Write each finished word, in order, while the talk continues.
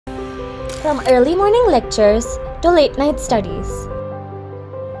From early morning lectures to late night studies.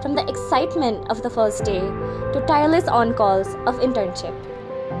 From the excitement of the first day to tireless on-calls of internship.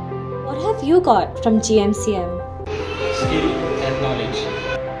 What have you got from GMCM? Skill and knowledge.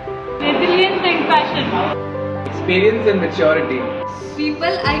 Resilience and passion. Experience and maturity.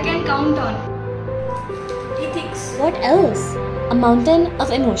 People I can count on. Ethics. What else? A mountain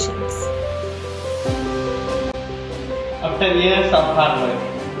of emotions. After years of hard work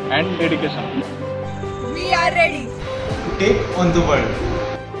and dedication, We are ready to take on the world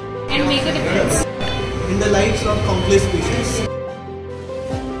and make a difference. in the lives of countless patients.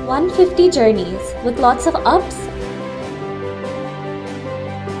 150 journeys with lots of ups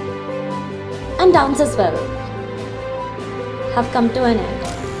and downs as well have come to an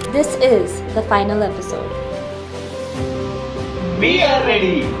end. This is the final episode. we are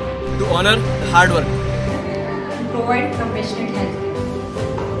ready To honor hard work. Provide compassionate help.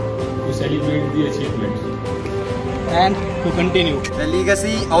 to celebrate the achievements. And to continue the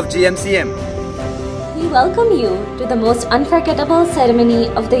legacy of GMCM. We welcome you to the most unforgettable ceremony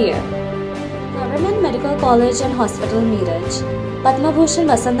of the year. Government Medical College and Hospital Miraj, Padma Bhushan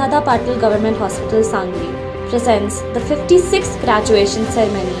Vasantdada Patil Government Hospital Sangli presents the 56th graduation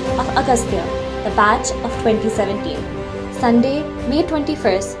ceremony of Agastya, the batch of 2017, Sunday, May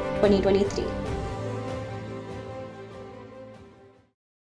 21st, 2023.